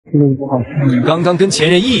路不好看。刚刚跟前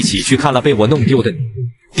任一起去看了被我弄丢的你，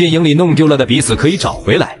电影里弄丢了的彼此可以找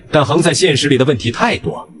回来，但横在现实里的问题太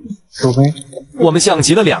多。除非我们像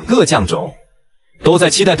极了两个犟种，都在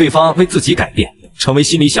期待对方为自己改变，成为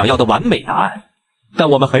心里想要的完美答案，但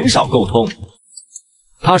我们很少沟通。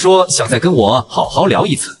他说想再跟我好好聊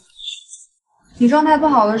一次。你状态不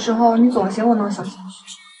好的时候，你总嫌我那么小情绪。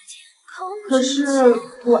可是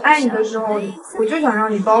我爱你的时候，我就想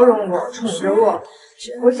让你包容我、宠着我。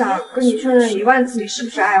我想跟你确认10000次你是不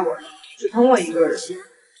是爱我，只疼我一个人。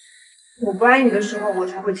我不爱你的时候，我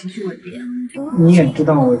才会情绪稳定。你也知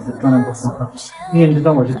道我是状态不好，你也知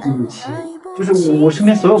道我是对不起，就是我身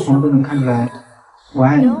边所有朋友都能看出来我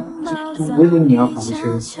爱你，就唯独你要反不确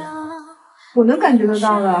认。我能感觉得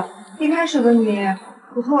到的，一开始的你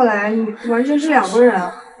和后来你完全是两个人。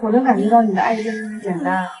我能感觉到你的爱真的很简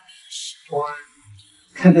单。我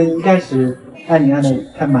可能一开始爱你爱的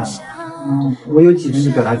太满了，我有几分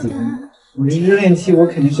就表达几分。我的热恋期我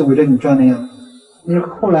肯定是围着你转的呀。但是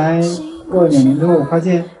后来过了2年之后，我发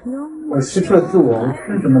现我失去了自我，我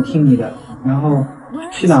是怎么听你的，然后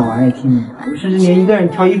去哪玩也听你，我甚至连一个人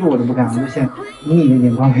挑衣服我都不敢，我就想以你的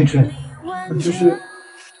眼光为准，就是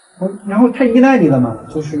然后太依赖你了嘛，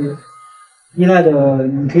就是依赖的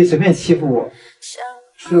你可以随便欺负我，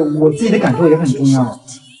是我自己的感受也很重要。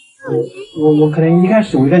我可能一开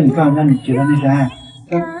始围着你转，让你觉得那是爱，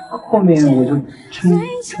但后面我就撑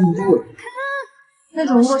不住了。那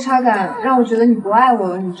种落差感让我觉得你不爱我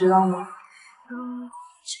了，你知道吗？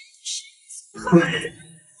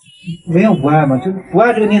没有不爱嘛，就不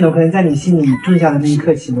爱这个念头可能在你心里种下的那一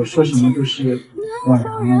刻起，我说什么都是枉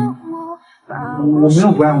然。我没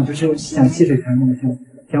有不爱，我就是想细水长流，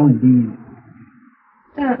想稳定一点。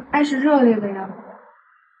但爱是热烈的呀。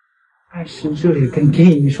爱是热烈，跟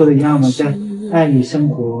电影里说的一样嘛，在爱里生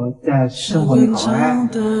活，在生活里好爱。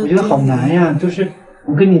我觉得好难呀，就是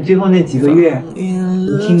我跟你最后那几个月，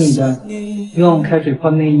我听你的，用开水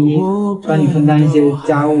泡内衣，帮你分担一些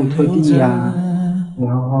家务，拖地呀，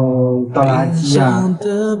然后倒垃圾呀，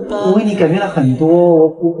我为你改变了很多。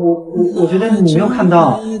我觉得你没有看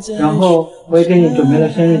到，然后我也给你准备了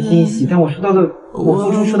生日惊喜，但我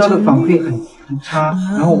付出收到的反馈很差，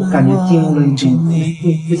然后我感觉进入了一种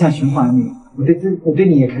不想循环里。我对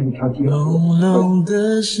你也开始挑剔了。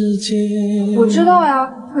我知道呀，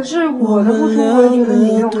可是我的付出我也觉得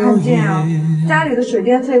你没有看见啊。家里的水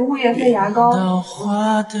电费、物业费、牙膏、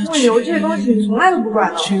物流这些东西你从来都不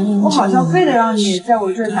管的，我好像非得让你在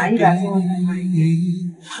我这儿拿100分我才满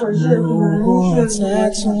意。可是可能是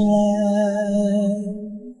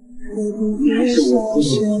应该是我自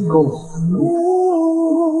己不够。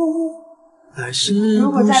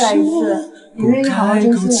如果再来一次，你愿意好好珍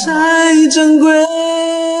惜我？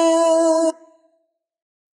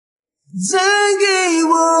再给我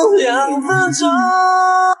2分钟。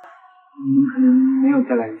可能没有再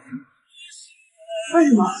来一次。为什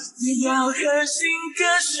么？你要狠心割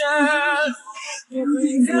舍，别回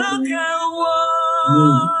头看我。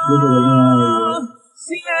亲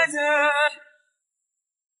爱的，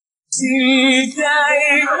期待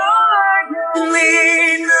后来的你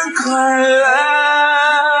能快乐，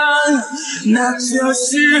那就是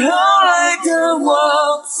后来的我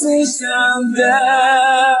最想的。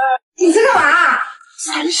你在干嘛？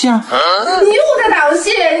啥游戏啊？你又在打游戏，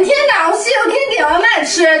你天天打游戏，我给你点外卖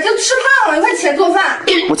吃，就吃胖了，你快起来做饭。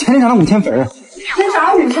我前天涨了5000粉。前天涨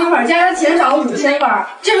了5000粉，加上前天涨了5000粉，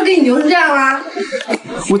这不给你牛成这样啦？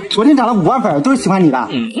我昨天涨了5万粉，都是喜欢你的。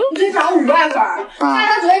你昨天涨了5万粉，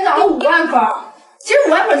他昨天涨了5万粉，其实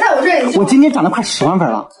5万粉在我这里。我今天涨了快10万粉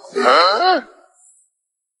了。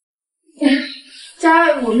家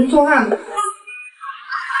我们做饭吧。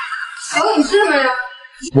小你是吗呀？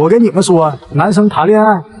我跟你们说，男生谈恋爱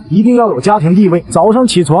一定要有家庭地位，早上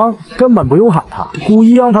起床根本不用喊他，故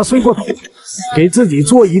意让他睡过头，给自己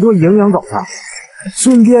做一顿营养早餐，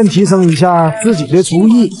顺便提升一下自己的厨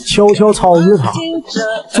艺，悄悄超越他。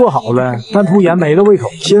做好了，但突然没了胃口，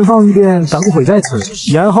先放一边，等会再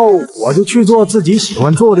吃。然后我就去做自己喜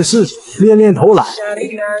欢做的事情，练投篮，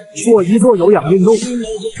做一做有氧运动。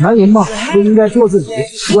男人嘛，都应该做自己，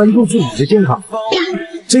关注自己的健康。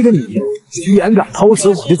这个女人居然敢偷吃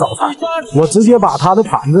我的早餐，我直接把她的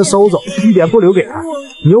盘子收走，一点不留给她。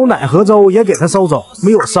牛奶和粥也给她收走，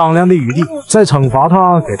没有商量的余地。再惩罚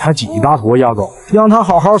她，给她挤一大坨牙膏，让她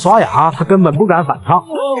好好刷牙，她根本不敢反抗。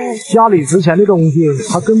家里值钱的东西，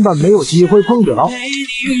她根本没有机会碰得到，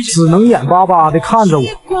只能眼巴巴地看着我，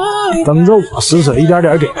等着我施舍一点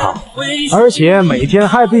点给她，而且每天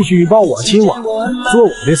还必须抱我亲我，做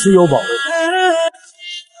我的室友宝。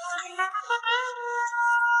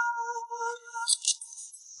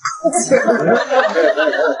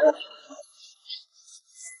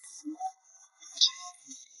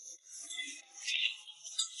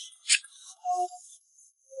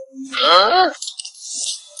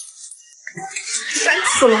烦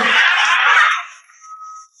死了！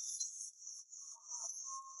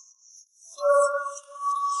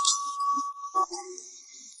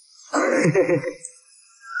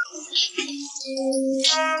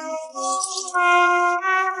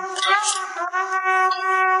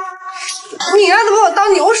你丫的把我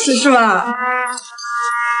当牛使是吧？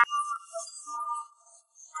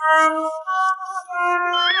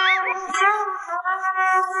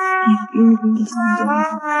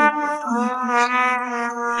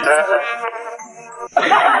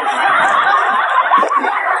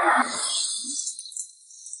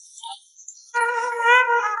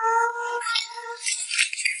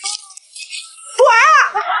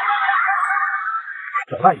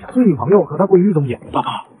小赖呀，是女朋友和她闺蜜中间。爸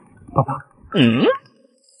爸，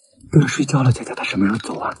都要睡觉了，佳佳她什么时候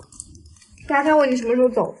走啊？佳佳问你什么时候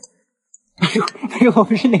走？哎呦，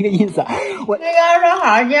不是那个意思，我那个说好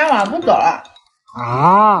了，今天晚上不走了。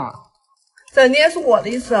啊，怎的是我的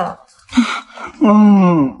意思？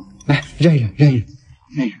来认一认。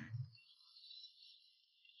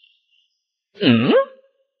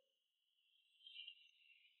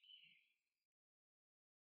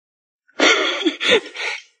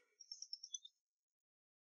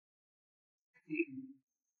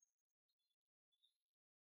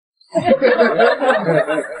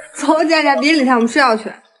走，佳佳，别理他，我们睡觉去。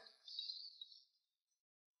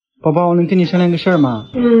宝宝，我能跟你商量个事儿吗？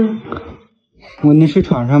嗯，我能睡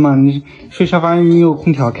床上吗？你睡沙发没有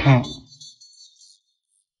空调开。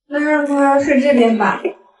那让他睡这边吧。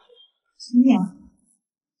行呀。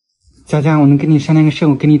佳佳，我能跟你商量个事，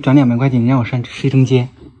我给你转200块钱，你让我上睡中间。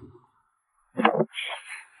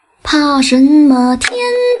怕什么天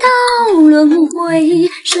道轮回，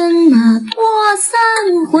什么破散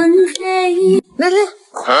魂飞。来，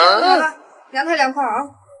凉快凉快啊！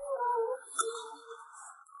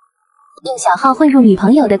用小号混入女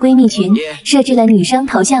朋友的闺蜜群，设置了女生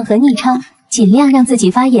头像和昵称，尽量让自己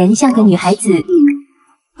发言像个女孩子。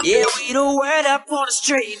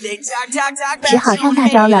只好上大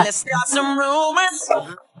招了。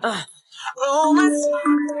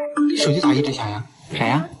手机咋一直响呀？啥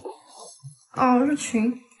呀？哦，是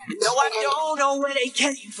群。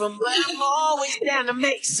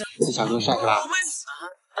这小哥帅是吧？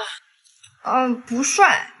不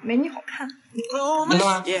帅，没你好看。真的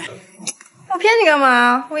吗？我骗你干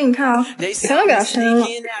嘛？我给你看啊，全都给他删了。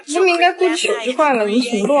不明该估计手机坏了，你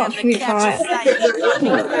什么都往群里发呀。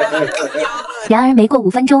然而没过5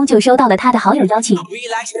分钟就收到了他的好友邀请。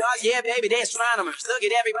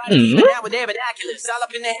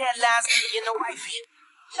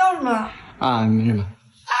笑什么？啊，没什么。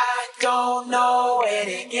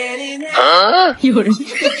有人。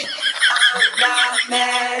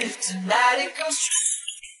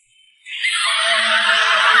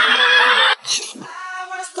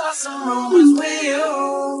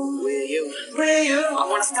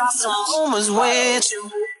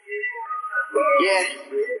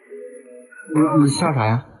你笑啥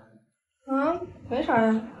呀？没啥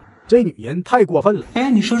呀。这女人太过分了。哎，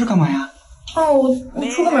你收拾干嘛呀？哦，我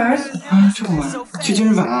出个门。出个门？去健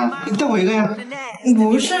身房啊？你带我一个呀？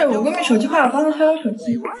不是，我闺蜜手机坏了，帮她拆我手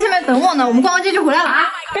机。下面等我呢，我们逛完街就回来了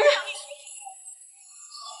啊。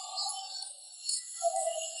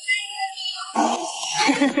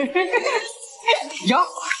哟，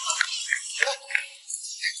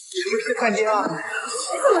你不是看街啊？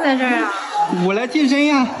你怎么在这儿啊？我来健身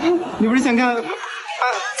呀。你不是想看？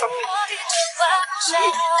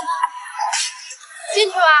进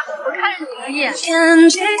去吧，我看着你而已。